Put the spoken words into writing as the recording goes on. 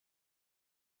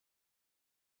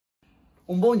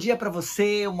Um bom dia para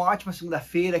você, uma ótima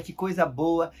segunda-feira, que coisa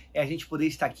boa é a gente poder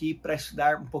estar aqui para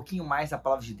estudar um pouquinho mais a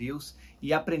Palavra de Deus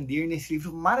e aprender nesse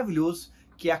livro maravilhoso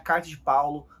que é a Carta de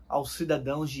Paulo aos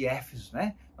cidadãos de Éfeso,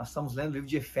 né? Nós estamos lendo o livro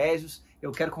de Efésios,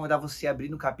 eu quero convidar você a abrir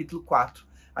no capítulo 4.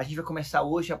 A gente vai começar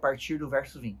hoje a partir do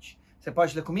verso 20. Você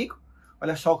pode ler comigo?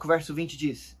 Olha só o que o verso 20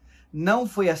 diz. Não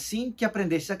foi assim que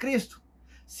aprendeste a Cristo,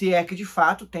 se é que de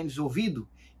fato tendes ouvido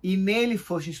e nele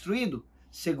foste instruído,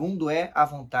 segundo é a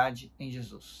vontade em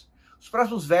Jesus. Os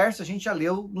próximos versos a gente já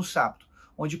leu no sábado,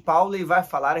 onde Paulo ele vai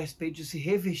falar a respeito de se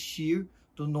revestir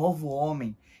do novo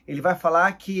homem. Ele vai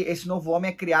falar que esse novo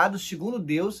homem é criado segundo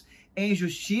Deus em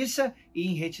justiça e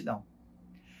em retidão.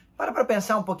 Para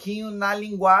pensar um pouquinho na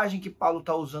linguagem que Paulo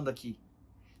está usando aqui.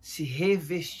 Se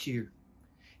revestir.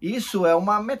 Isso é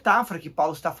uma metáfora que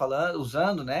Paulo está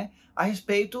usando, né, a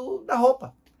respeito da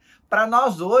roupa. Para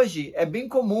nós hoje é bem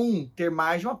comum ter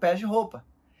mais de uma peça de roupa.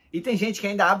 E tem gente que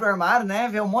ainda abre o armário, né,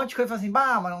 vê um monte de coisa e fala assim,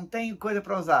 bah, mas não tem coisa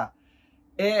para usar.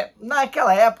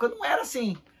 Naquela época não era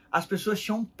assim. As pessoas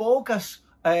tinham poucas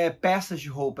peças de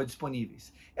roupa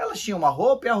disponíveis. Elas tinham uma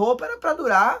roupa e a roupa era para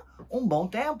durar um bom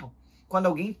tempo. Quando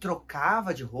alguém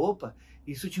trocava de roupa,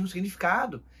 isso tinha um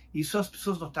significado. Isso as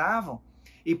pessoas notavam.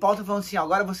 E Paulo está falando assim,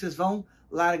 agora vocês vão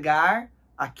largar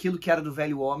aquilo que era do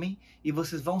velho homem e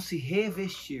vocês vão se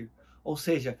revestir. Ou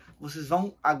seja, vocês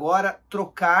vão agora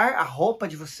trocar a roupa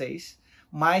de vocês,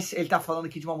 mas ele está falando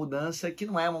aqui de uma mudança que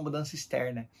não é uma mudança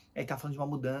externa. Ele está falando de uma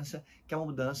mudança que é uma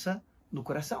mudança no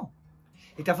coração.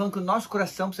 Ele está falando que o nosso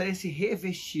coração precisaria se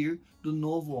revestir do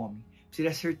novo homem,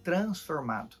 precisaria ser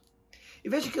transformado. E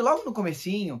veja que logo no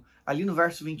comecinho, ali no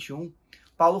verso 21,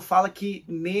 Paulo fala que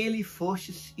nele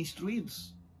fostes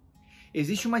instruídos.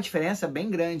 Existe uma diferença bem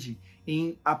grande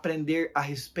em aprender a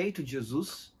respeito de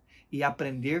Jesus e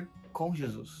aprender com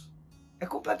Jesus. É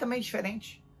completamente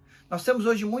diferente. Nós temos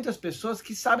hoje muitas pessoas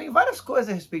que sabem várias coisas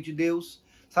a respeito de Deus,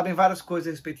 sabem várias coisas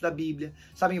a respeito da Bíblia,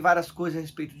 sabem várias coisas a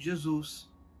respeito de Jesus.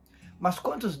 Mas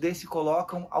quantos desses se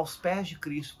colocam aos pés de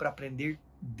Cristo para aprender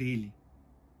dele?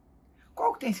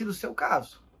 Qual que tem sido o seu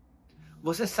caso?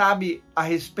 Você sabe a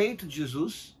respeito de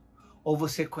Jesus ou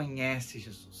você conhece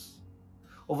Jesus?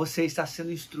 Ou você está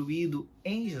sendo instruído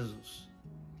em Jesus?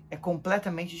 É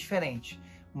completamente diferente,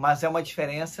 mas é uma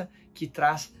diferença que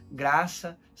traz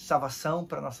graça, salvação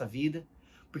para a nossa vida,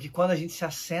 porque quando a gente se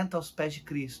assenta aos pés de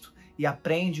Cristo e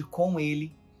aprende com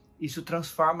Ele, isso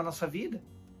transforma a nossa vida.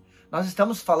 Nós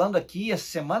estamos falando aqui essa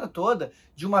semana toda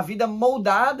de uma vida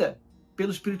moldada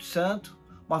pelo Espírito Santo,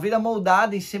 uma vida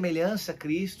moldada em semelhança a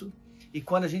Cristo, e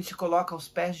quando a gente se coloca aos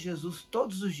pés de Jesus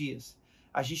todos os dias,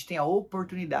 a gente tem a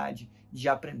oportunidade de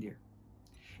aprender.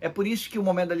 É por isso que o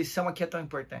momento da lição aqui é tão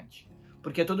importante,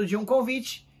 porque é todo dia um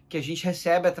convite que a gente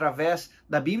recebe através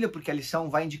da Bíblia, porque a lição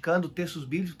vai indicando textos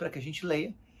bíblicos para que a gente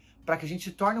leia, para que a gente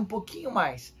se torne um pouquinho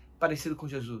mais parecido com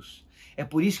Jesus. É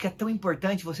por isso que é tão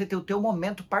importante você ter o teu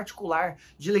momento particular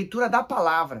de leitura da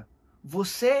palavra,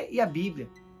 você e a Bíblia,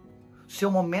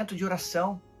 seu momento de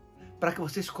oração, para que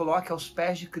você se coloque aos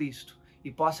pés de Cristo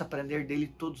e possa aprender dele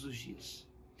todos os dias.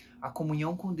 A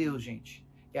comunhão com Deus, gente,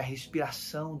 é a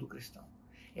respiração do cristão.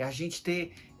 É a gente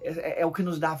ter, é o que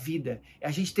nos dá vida. É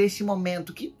a gente ter esse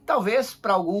momento que talvez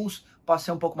para alguns possa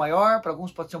ser um pouco maior, para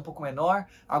alguns pode ser um pouco menor.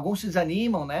 Alguns se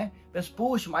desanimam, né? Pensam,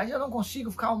 puxa, mas eu não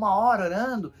consigo ficar uma hora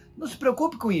orando. Não se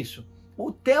preocupe com isso. O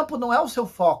tempo não é o seu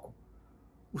foco.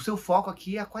 O seu foco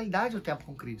aqui é a qualidade do tempo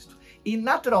com Cristo. E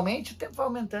naturalmente o tempo vai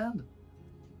aumentando.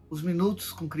 Os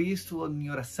minutos com Cristo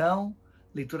em oração,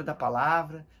 leitura da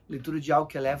palavra, leitura de algo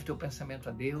que eleva o teu pensamento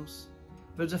a Deus.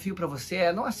 Meu desafio para você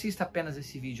é não assista apenas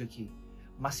esse vídeo aqui,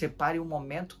 mas separe um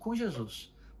momento com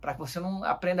Jesus, para que você não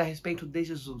aprenda a respeito de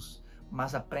Jesus,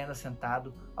 mas aprenda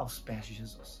sentado aos pés de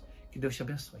Jesus. Que Deus te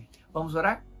abençoe. Vamos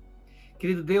orar?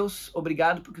 Querido Deus,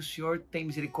 obrigado porque o Senhor tem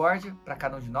misericórdia para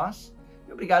cada um de nós,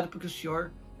 e obrigado porque o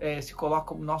Senhor se coloca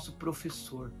como nosso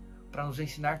professor, para nos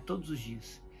ensinar todos os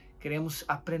dias. Queremos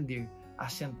aprender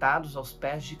assentados aos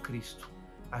pés de Cristo.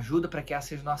 Ajuda para que essa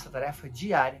seja nossa tarefa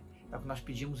diária. É o que nós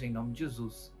pedimos em nome de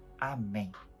Jesus.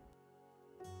 Amém.